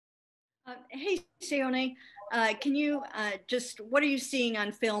Hey, Sione, can you what are you seeing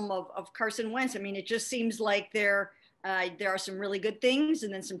on film of Carson Wentz? I mean, it just seems like there are some really good things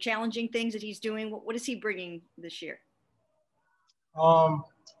and then some challenging things that he's doing. What is he bringing this year? I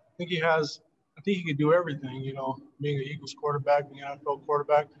think he has. I think he can do everything. Being an Eagles quarterback, being an NFL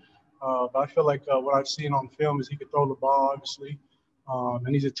quarterback. But I feel like what I've seen on film is he can throw the ball, obviously,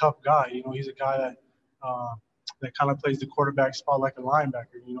 and he's a tough guy. He's a guy that kind of plays the quarterback spot like a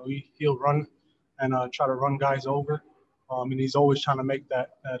linebacker. He'll run and try to run guys over, and he's always trying to make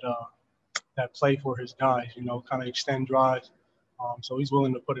that play for his guys. Kind of extend drives. So he's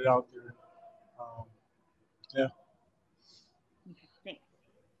willing to put it out there. Yeah.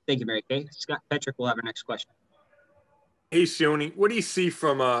 Thank you, Mary Kay. Scott Petrick will have our next question. Hey, Sione, what do you see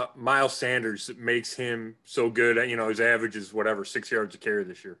from Myles Sanders that makes him so good? His average is 6 yards a carry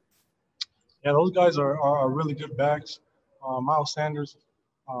this year. Yeah, those guys are really good backs. Myles Sanders,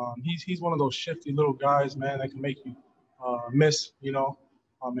 he's one of those shifty little guys, man, that can make you miss, in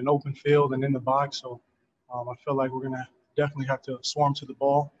open field and in the box. So I feel like we're gonna definitely have to swarm to the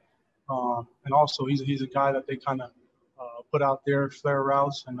ball. And also, he's a guy that they kind of put out there, flare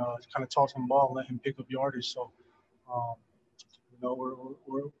routes, and kind of toss him the ball and let him pick up yardage. So,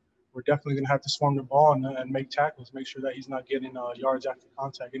 we're definitely going to have to swarm the ball and make tackles, make sure that he's not getting yards after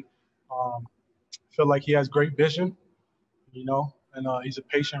contact. And I feel like he has great vision, and he's a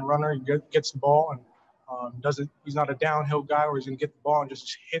patient runner. He gets the ball and he's not a downhill guy where he's going to get the ball and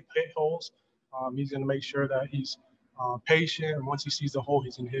just hit holes. He's going to make sure that he's patient, and once he sees the hole,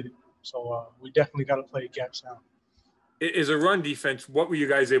 he's going to hit it. So we definitely got to play gap sound. As a run defense, what were you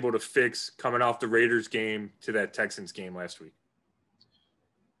guys able to fix coming off the Raiders game to that Texans game last week?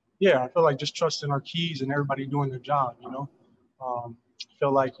 Yeah, I feel like just trusting our keys and everybody doing their job, I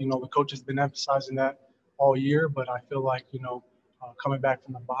feel like, the coach has been emphasizing that all year, but I feel like, coming back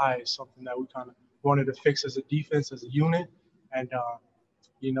from the bye is something that we kind of wanted to fix as a defense, as a unit, and,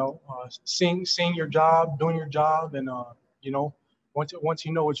 seeing your job, doing your job, and, once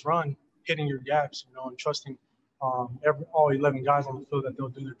you know it's run, hitting your gaps, and trusting all 11 guys on the field that they'll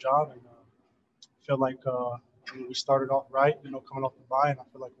do their job. And I feel like we started off right, coming off the bye, and I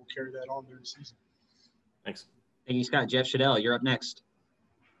feel like we'll carry that on during the season. Thanks. Thank you, Scott. Jeff Shadell, you're up next.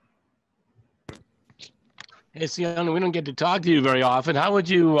 Hey, Sione, we don't get to talk to you very often. How would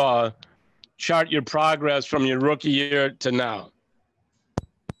you chart your progress from your rookie year to now?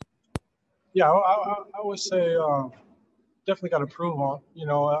 Yeah, I would say definitely got to prove on.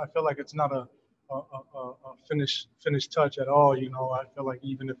 I feel like it's not a finished touch at all. I feel like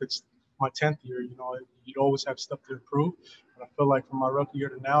even if it's my 10th year, you'd always have stuff to improve. But I feel like from my rookie year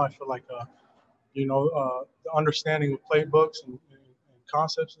to now, I feel like, the understanding of playbooks and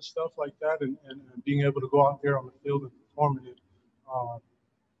concepts and stuff like that, and being able to go out there on the field and performing it. I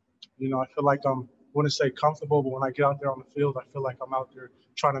feel like I wouldn't say comfortable, but when I get out there on the field, I feel like I'm out there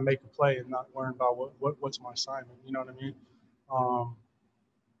trying to make a play and not worrying about what's my assignment. You know what I mean?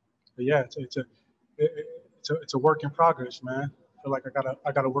 But yeah, it's a work in progress, man. I feel like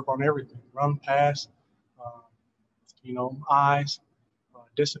I gotta work on everything: run, pass, eyes,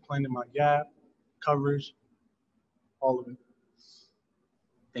 discipline in my gap, coverage, all of it.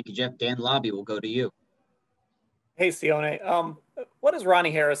 Thank you, Jeff. Dan Lobby will go to you. Hey, Sione. What has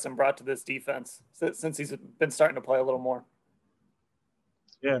Ronnie Harrison brought to this defense since he's been starting to play a little more?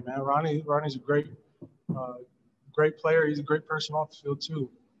 Yeah, man. Ronnie's a great player. He's a great person off the field too.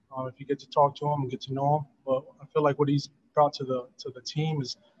 If you get to talk to him and get to know him, but I feel like what he's brought to the team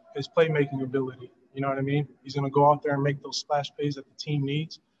is his playmaking ability. You know what I mean? He's going to go out there and make those splash plays that the team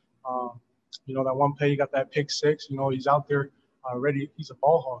needs. That one play, he got that pick six. He's out there ready. He's a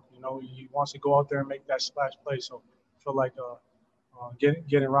ball hawk. He wants to go out there and make that splash play. So I feel like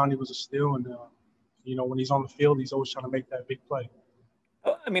getting Ronnie was a steal. And, when he's on the field, he's always trying to make that big play.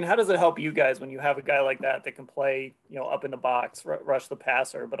 I mean, how does it help you guys when you have a guy like that can play, up in the box, rush the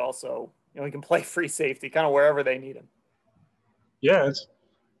passer, but also, he can play free safety kind of wherever they need him? Yeah,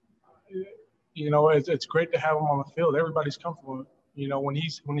 it's great to have him on the field. Everybody's comfortable. When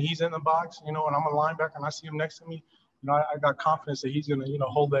he's in the box, and I'm a linebacker and I see him next to me, I got confidence that he's going to,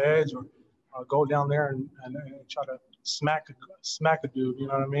 hold the edge or go down there and try to smack a dude, you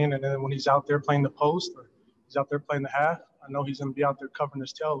know what I mean? And then when he's out there playing the post or he's out there playing the half, I know he's going to be out there covering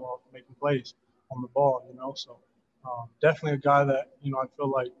his tail off, making plays on the ball, So definitely a guy that, I feel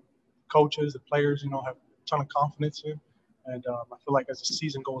like coaches, the players, have a ton of confidence in. And I feel like as the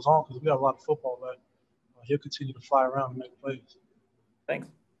season goes on, because we got a lot of football left, he'll continue to fly around and make plays. Thanks.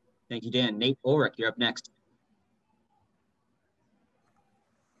 Thank you, Dan. Nate Ulrich, you're up next.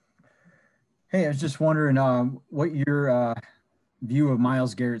 Hey, I was just wondering what your view of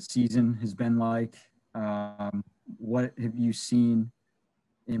Myles Garrett's season has been like? What have you seen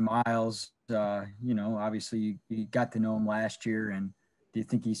in Myles? Obviously you got to know him last year, and do you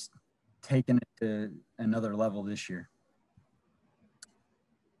think he's taken it to another level this year?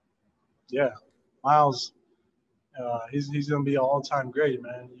 Yeah, Myles, he's going to be an all-time great,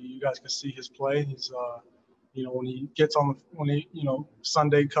 man. You guys can see his play. He's when he gets on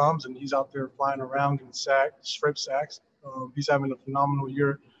Sunday comes and he's out there flying around getting sacked, strip sacks. He's having a phenomenal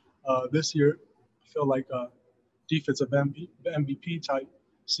year. This year, I feel like defensive MVP type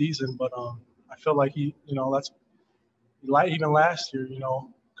season, but I feel like that's like even last year,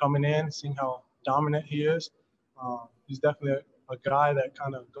 coming in, seeing how dominant he is. He's definitely a guy that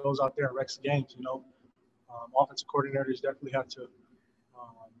kind of goes out there and wrecks games. Offensive coordinators definitely have to,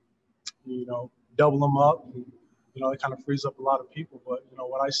 double him up. And, it kind of frees up a lot of people. But,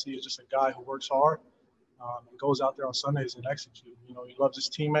 what I see is just a guy who works hard and goes out there on Sundays and execute. He loves his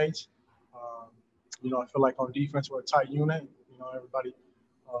teammates. I feel like on defense we're a tight unit. Everybody,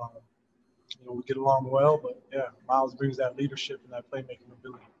 we get along well. But, yeah, Myles brings that leadership and that playmaking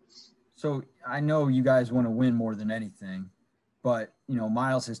ability. So I know you guys want to win more than anything, but,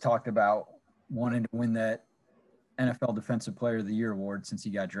 Myles has talked about wanting to win that NFL Defensive Player of the Year award since he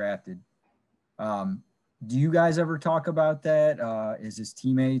got drafted. Do you guys ever talk about that? Is his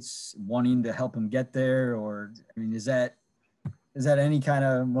teammates wanting to help him get there? Or, is that any kind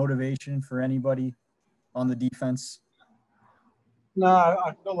of motivation for anybody on the defense? No,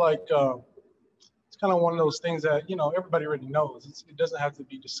 I feel like it's kind of one of those things that, everybody already knows. It doesn't have to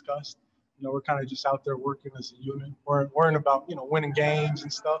be discussed. We're kind of just out there working as a unit. We're worrying about, winning games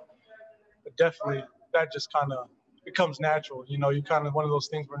and stuff. But definitely that just kind of becomes natural. You kind of one of those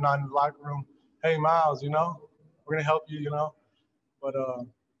things we're not in the locker room. Hey, Myles, we're going to help you, But,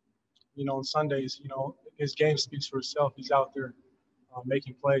 on Sundays, his game speaks for itself. He's out there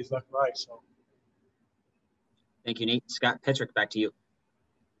making plays left and right. So. Thank you, Nate. Scott Petrick, back to you.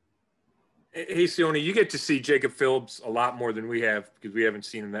 Hey, Sione, you get to see Jacob Phillips a lot more than we have because we haven't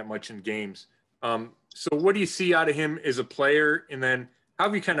seen him that much in games. So what do you see out of him as a player? And then how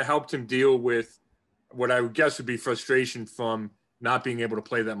have you kind of helped him deal with what I would guess would be frustration from not being able to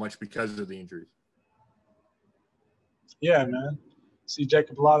play that much because of the injuries? Yeah, man. See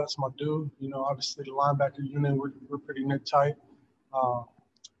Jacob a lot. That's my dude. Obviously the linebacker unit, we're pretty knit tight.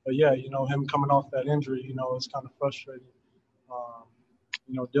 But yeah, him coming off that injury, it's kind of frustrating.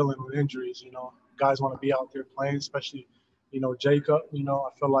 Dealing with injuries, guys want to be out there playing, especially, Jacob. I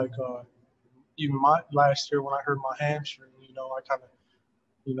feel like even last year when I hurt my hamstring, I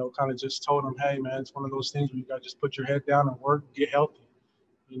kind of just told him, hey, man, it's one of those things where you got to just put your head down and work, get healthy.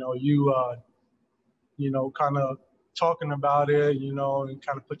 Kind of talking about it, and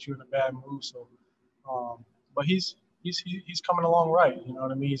kind of put you in a bad mood. So, but he's coming along right. You know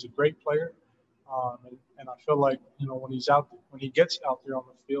what I mean? He's a great player. And I feel like, when he gets out there on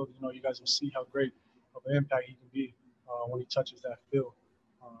the field, you guys will see how great of an impact he can be when he touches that field.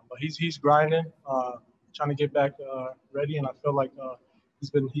 But he's grinding, trying to get back ready. And I feel like he's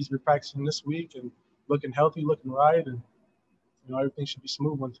been practicing this week and looking healthy, looking right. And, everything should be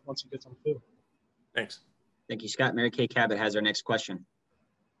smooth once he gets on the field. Thanks. Thank you, Scott. Mary Kay Cabot has our next question.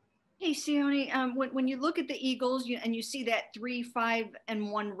 Hey, Sione, when you look at the Eagles and you see that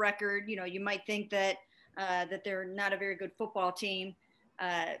 3-5-1 record, you might think that they're not a very good football team,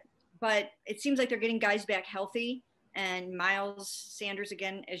 but it seems like they're getting guys back healthy. And Myles Sanders,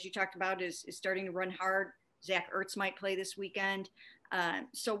 again, as you talked about, is starting to run hard. Zach Ertz might play this weekend.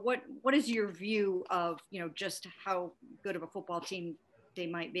 So what is your view of just how good of a football team they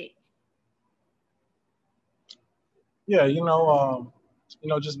might be? Yeah,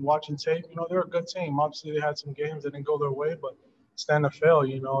 just watching tape, they're a good team. Obviously, they had some games that didn't go their way, but it's the NFL,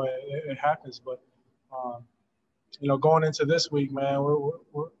 it happens. But, going into this week, man,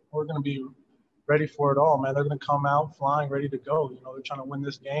 we're going to be ready for it all, man. They're going to come out flying, ready to go. They're trying to win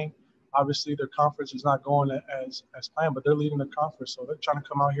this game. Obviously, their conference is not going as planned, but they're leading the conference. So they're trying to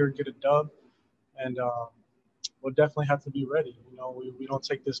come out here and get a dub. And we'll definitely have to be ready. We don't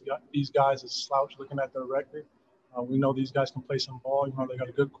take these guys as slouch looking at their record. We know these guys can play some ball. They got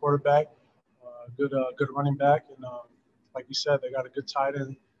a good quarterback, good running back, and like you said, they got a good tight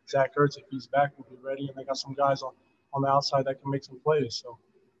end. Zach Ertz, if he's back, will be ready, and they got some guys on the outside that can make some plays. So,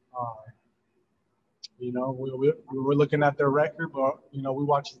 we're looking at their record, but we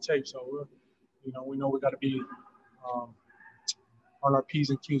watch the tape, so we know we got to be on our P's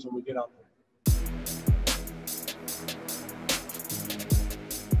and Q's when we get out there.